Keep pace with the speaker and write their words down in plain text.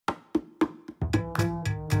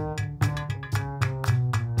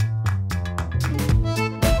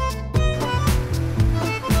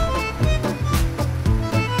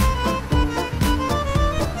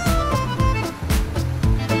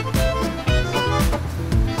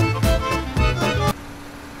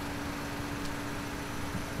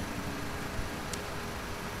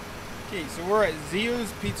So we're at Zio's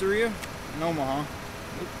Pizzeria in Omaha.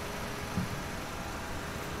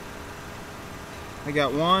 I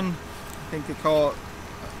got one, I think they call it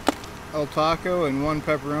El Taco, and one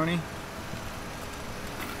pepperoni.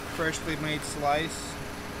 Freshly made slice.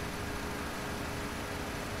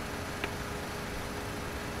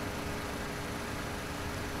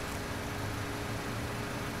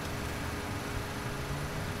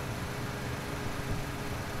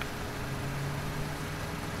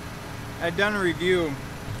 I'd done a review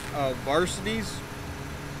of Varsity's,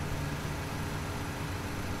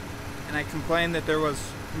 and I complained that there was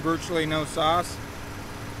virtually no sauce.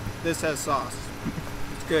 This has sauce.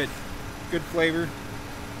 It's good. Good flavor.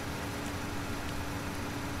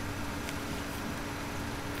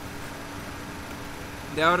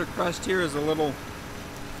 The outer crust here is a little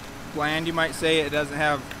bland, you might say. It doesn't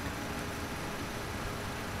have...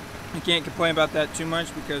 I can't complain about that too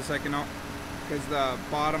much because the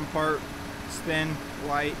bottom part is thin,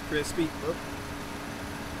 light, crispy. Oop.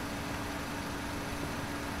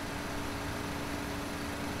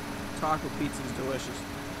 Taco pizza is delicious.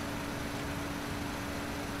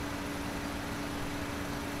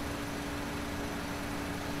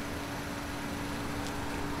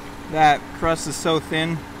 That crust is so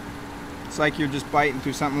thin, it's like you're just biting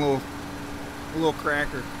through something a little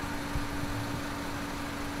cracker.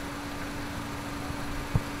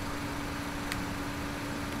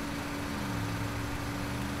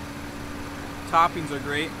 Toppings are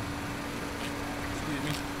great. Excuse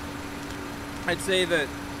me. I'd say that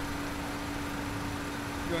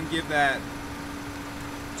I'm going to give that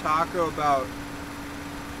taco about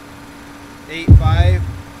 8.5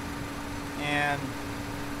 and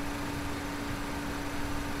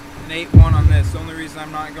an 8.1 on this. The only reason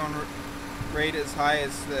I'm not going to rate it as high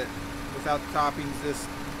is that without the toppings, this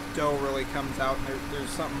dough really comes out. And there's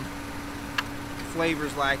something,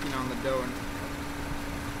 flavors lacking on the dough. And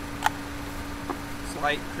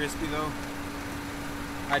light, crispy though.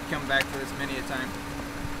 I'd come back for this many a time.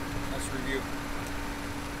 Let's review.